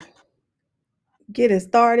Getting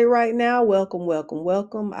started right now. Welcome, welcome,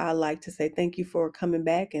 welcome. I like to say thank you for coming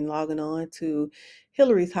back and logging on to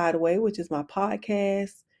Hillary's Hideaway, which is my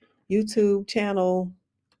podcast, YouTube channel,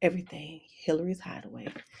 everything. Hillary's Hideaway.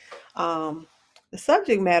 Um, the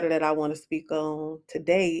subject matter that I want to speak on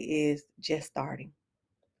today is just starting.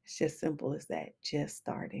 It's just simple as that. Just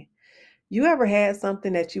starting. You ever had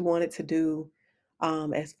something that you wanted to do,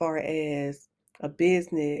 as far as a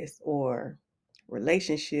business or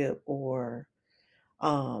relationship or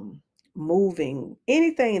um, moving,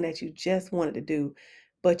 anything that you just wanted to do,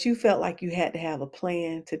 but you felt like you had to have a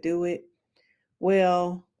plan to do it?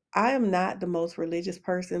 Well, I am not the most religious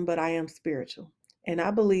person, but I am spiritual. And I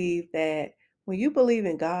believe that when you believe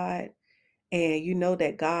in God and you know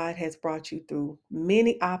that God has brought you through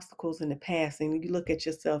many obstacles in the past, and you look at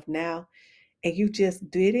yourself now and you just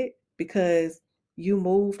did it because you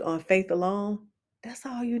moved on faith alone, that's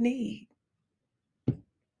all you need.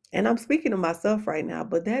 And I'm speaking to myself right now,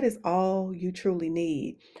 but that is all you truly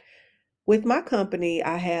need. With my company,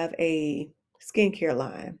 I have a skincare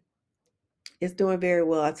line. It's doing very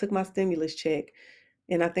well. I took my stimulus check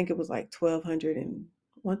and I think it was like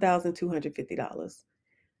 $1,250.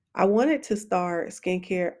 I wanted to start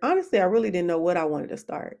skincare. Honestly, I really didn't know what I wanted to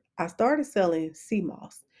start. I started selling sea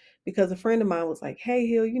moss because a friend of mine was like, "Hey,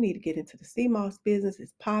 Hill, you need to get into the sea moss business.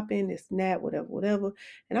 It's popping, it's snap, whatever, whatever."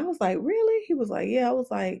 And I was like, "Really?" He was like, "Yeah." I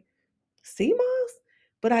was like, sea moss?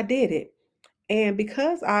 But I did it. And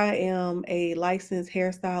because I am a licensed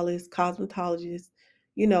hairstylist, cosmetologist,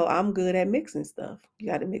 I'm good at mixing stuff. You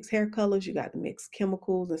got to mix hair colors, you got to mix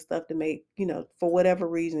chemicals and stuff to make, for whatever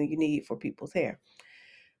reason you need for people's hair.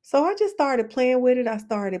 So I just started playing with it. I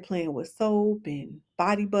started playing with soap and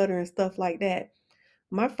body butter and stuff like that.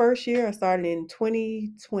 My first year, I started in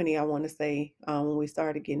 2020, I want to say, when we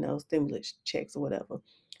started getting those stimulus checks or whatever.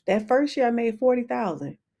 That first year, I made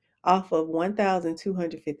 40,000 off of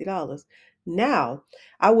 $1,250. Now,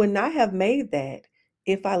 I would not have made that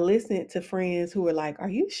if I listened to friends who were like, "Are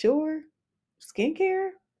you sure? Skincare?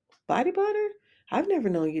 Body butter? I've never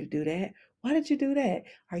known you to do that. Why did you do that?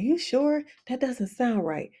 Are you sure? That doesn't sound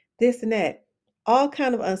right." This and that. All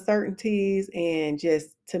kind of uncertainties, and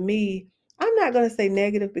just to me, I'm not going to say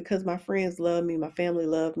negative because my friends love me, my family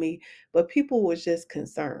loved me, but people was just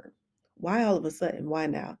concerned. Why all of a sudden? Why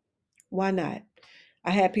now? Why not? I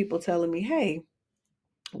had people telling me, "Hey,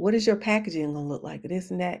 what is your packaging going to look like? This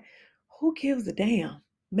and that." Who gives a damn?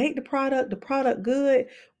 Make the product good.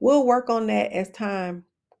 We'll work on that as time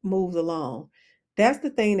moves along. That's the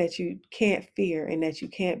thing that you can't fear and that you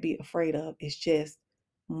can't be afraid of, is just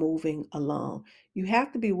moving along. You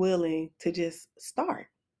have to be willing to just start.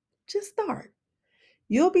 Just start.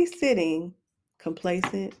 You'll be sitting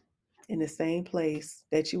complacent in the same place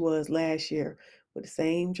that you was last year with the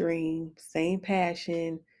same dream, same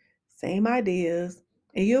passion, same ideas,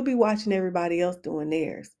 and you'll be watching everybody else doing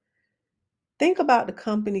theirs. Think about the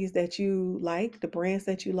companies that you like, the brands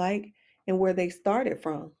that you like, and where they started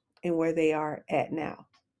from and where they are at now.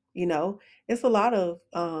 You know, it's a lot of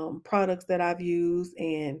products that I've used,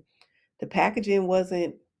 and the packaging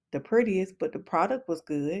wasn't the prettiest, but the product was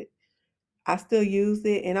good. I still used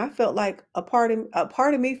it, and I felt like a part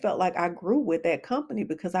of me felt like I grew with that company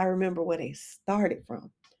because I remember where they started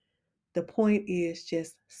from. The point is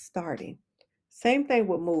just starting. Same thing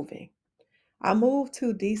with moving. I moved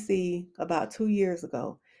to DC about 2 years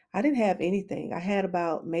ago. I didn't have anything. I had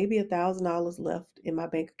about maybe $1,000 left in my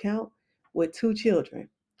bank account with two children.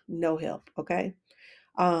 No help. Okay.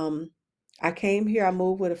 Um, I came here, I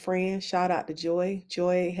moved with a friend. Shout out to Joy.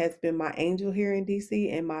 Joy has been my angel here in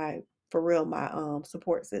DC and my, for real, my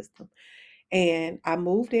support system. And I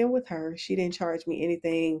moved in with her. She didn't charge me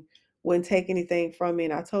anything, wouldn't take anything from me.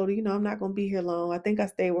 And I told her, I'm not gonna be here long. I think I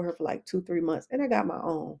stayed with her for like 2, 3 months, and I got my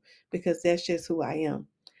own because that's just who I am.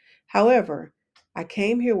 However, I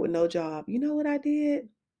came here with no job. You know what I did?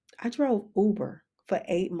 I drove Uber for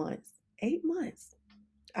 8 months. 8 months.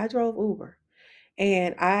 I drove Uber.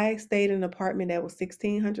 And I stayed in an apartment that was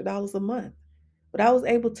 $1,600 a month. But I was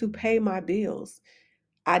able to pay my bills.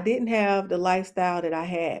 I didn't have the lifestyle that I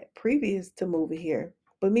had previous to moving here,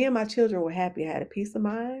 but me and my children were happy. I had a peace of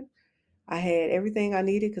mind. I had everything I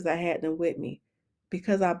needed because I had them with me,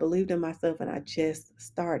 because I believed in myself and I just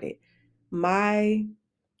started. My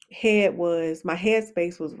my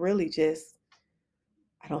headspace was really just,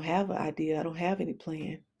 I don't have an idea. I don't have any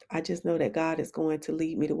plan. I just know that God is going to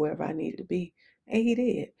lead me to wherever I needed to be. And He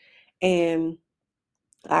did. And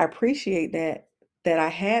I appreciate that I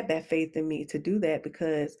had that faith in me to do that,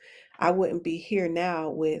 because I wouldn't be here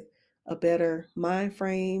now with a better mind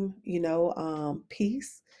frame,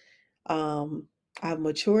 peace. Um, I've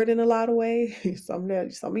matured in a lot of ways. Some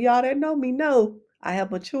of y'all that know me know I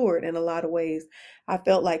have matured in a lot of ways. I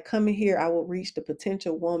felt like coming here, I would reach the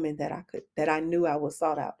potential woman that I knew I was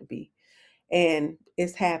sought out to be. And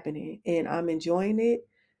it's happening and I'm enjoying it,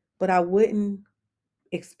 but I wouldn't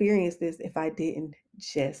experience this if I didn't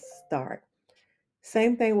just start.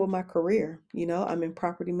 Same thing with my career. I'm in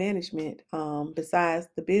property management, besides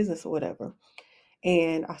the business or whatever.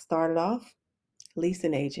 And I started off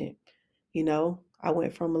leasing agent. I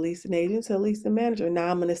went from a leasing agent to a leasing manager.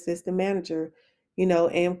 Now I'm an assistant manager,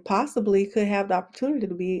 and possibly could have the opportunity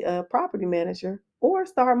to be a property manager or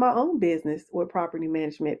start my own business with property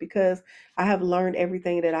management because I have learned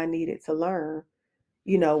everything that I needed to learn,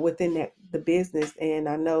 within the business, and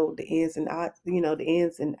I know the ins and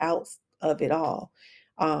outs, of it all.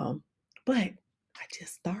 Um, but I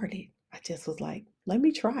just started. I just was like, let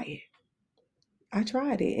me try it. I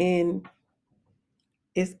tried it and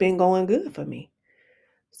it's been going good for me.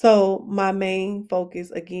 So my main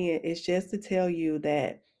focus again is just to tell you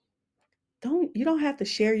that you don't have to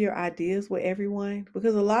share your ideas with everyone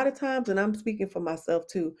because a lot of times, and I'm speaking for myself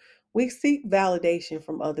too, we seek validation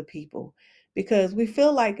from other people because we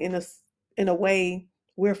feel like in a way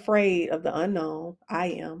we're afraid of the unknown. I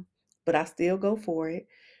am, but I still go for it.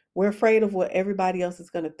 We're afraid of what everybody else is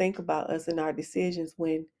going to think about us and our decisions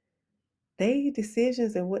when they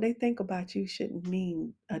decisions and what they think about you shouldn't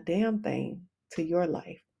mean a damn thing to your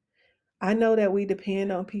life. I know that we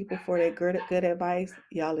depend on people for that good advice.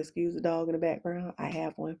 Y'all excuse the dog in the background. I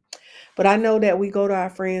have one. But I know that we go to our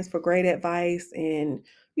friends for great advice and,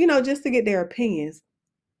 just to get their opinions.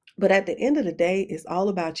 But at the end of the day, it's all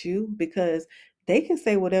about you because they can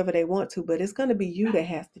say whatever they want to, but it's going to be you that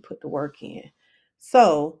has to put the work in.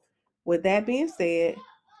 So, with that being said,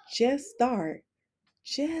 just start.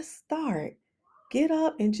 Just start. Get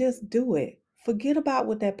up and just do it. Forget about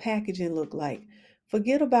what that packaging look like.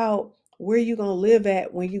 Forget about where you're gonna live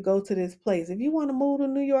at when you go to this place. If you want to move to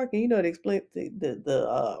New York and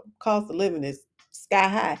the cost of living is sky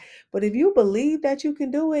high, but if you believe that you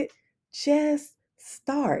can do it, just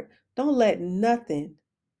start. Don't let nothing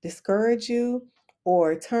discourage you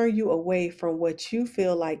or turn you away from what you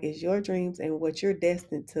feel like is your dreams and what you're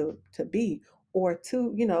destined to be or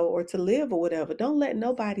to live or whatever. Don't let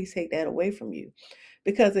nobody take that away from you.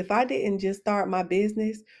 Because if I didn't just start my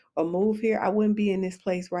business or move here, I wouldn't be in this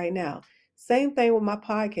place right now. Same thing with my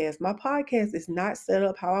podcast. My podcast is not set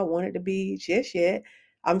up how I want it to be just yet.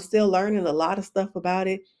 I'm still learning a lot of stuff about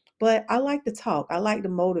it, but I like to talk. I like to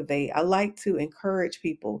motivate. I like to encourage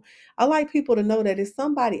people. I like people to know that it's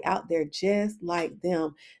somebody out there just like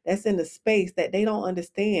them that's in the space that they don't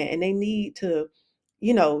understand and they need to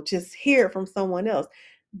just hear it from someone else.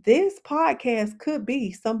 This podcast could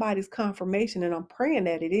be somebody's confirmation, and I'm praying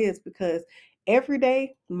that it is because every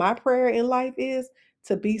day my prayer in life is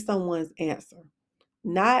to be someone's answer.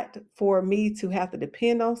 Not for me to have to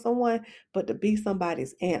depend on someone, but to be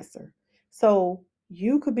somebody's answer. So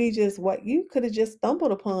you could be just what you could have just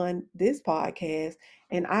stumbled upon this podcast,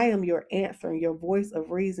 and I am your answer and your voice of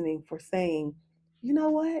reasoning for saying, you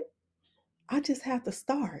know what? I just have to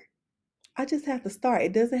start. I just have to start.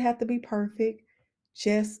 It doesn't have to be perfect.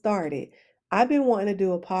 Just start it. I've been wanting to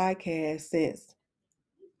do a podcast since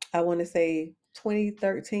I want to say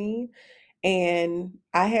 2013. And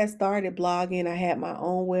I had started blogging. I had my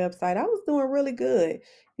own website. I was doing really good.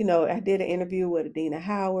 I did an interview with Adina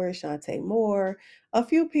Howard, Shantae Moore, a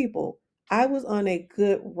few people. I was on a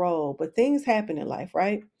good roll, but things happen in life,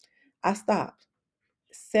 right? I stopped.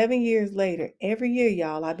 7 years later, every year,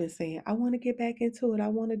 y'all, I've been saying, I want to get back into it. I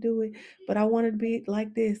want to do it, but I want it to be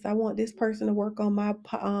like this. I want this person to work on my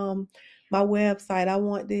website. I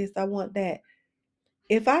want this. I want that.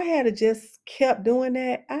 If I had just kept doing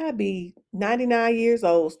that, I'd be 99 years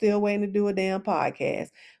old, still waiting to do a damn podcast.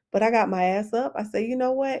 But I got my ass up. I say, you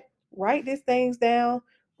know what? Write these things down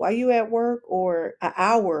while you at work or an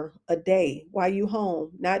hour a day while you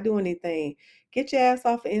home, not doing anything. Get your ass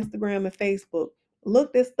off of Instagram and Facebook.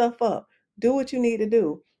 Look this stuff up. Do what you need to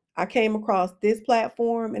do. I came across this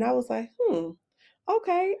platform and I was like,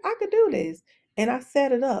 okay, I could do this. And I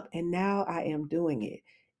set it up and now I am doing it.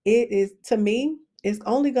 It is, to me, it's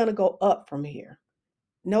only going to go up from here.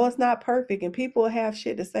 No, it's not perfect and people have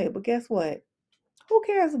shit to say, but guess what? Who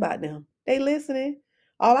cares about them? They listening.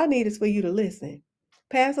 All I need is for you to listen.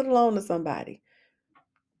 Pass it along to somebody.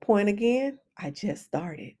 Point again, I just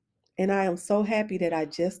started. And I am so happy that I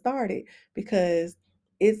just started because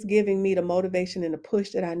it's giving me the motivation and the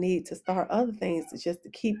push that I need to start other things to just to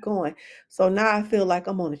keep going. So now I feel like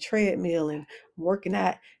I'm on a treadmill and I'm working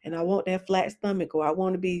out and I want that flat stomach or I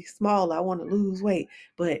want to be small, I want to lose weight.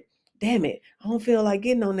 But damn it, I don't feel like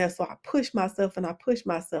getting on there. So I push myself and I push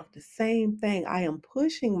myself. The same thing. I am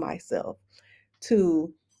pushing myself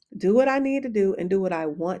to do what I need to do and do what I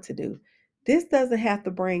want to do. This doesn't have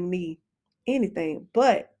to bring me anything,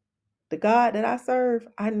 but the God that I serve,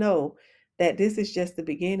 I know that this is just the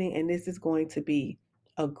beginning and this is going to be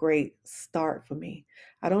a great start for me.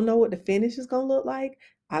 I don't know what the finish is going to look like.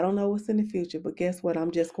 I don't know what's in the future, but guess what?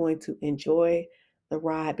 I'm just going to enjoy the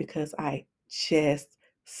ride because I just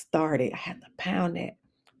started. I had to pound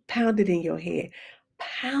it in your head,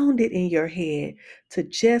 pound it in your head to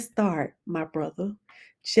just start, my brother,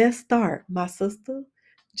 just start, my sister,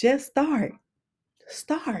 just start.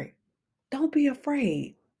 Don't be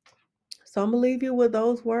afraid. So I'm gonna leave you with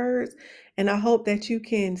those words, and I hope that you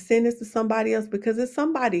can send this to somebody else because it's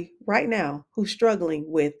somebody right now who's struggling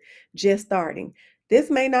with just starting. This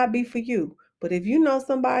may not be for you, but if you know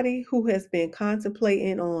somebody who has been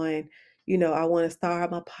contemplating on, I want to start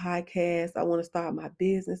my podcast, I want to start my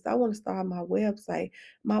business, I want to start my website,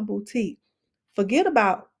 my boutique. Forget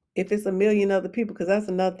about if it's a million other people, because that's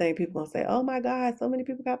another thing people gonna say, oh my God, so many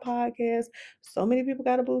people got podcasts, so many people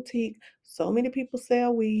got a boutique, so many people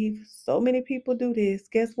sell weave, so many people do this.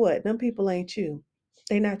 Guess what? Them people ain't you.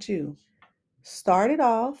 They not you. Start it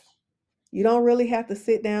off. You don't really have to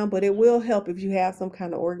sit down, but it will help if you have some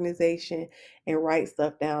kind of organization and write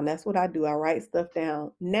stuff down. That's what I do. I write stuff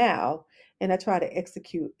down now and I try to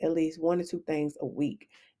execute at least one or two things a week.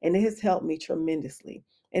 And it has helped me tremendously.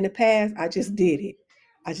 In the past, I just did it.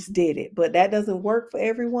 I just did it. But that doesn't work for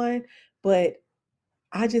everyone. But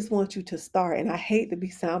I just want you to start. And I hate to be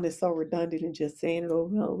sounding so redundant and just saying it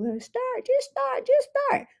over and over. Start, just start, just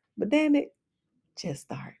start. But damn it, just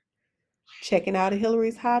start. Checking out of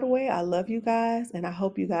Hillary's Hideaway. I love you guys, and I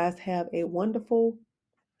hope you guys have a wonderful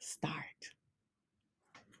start.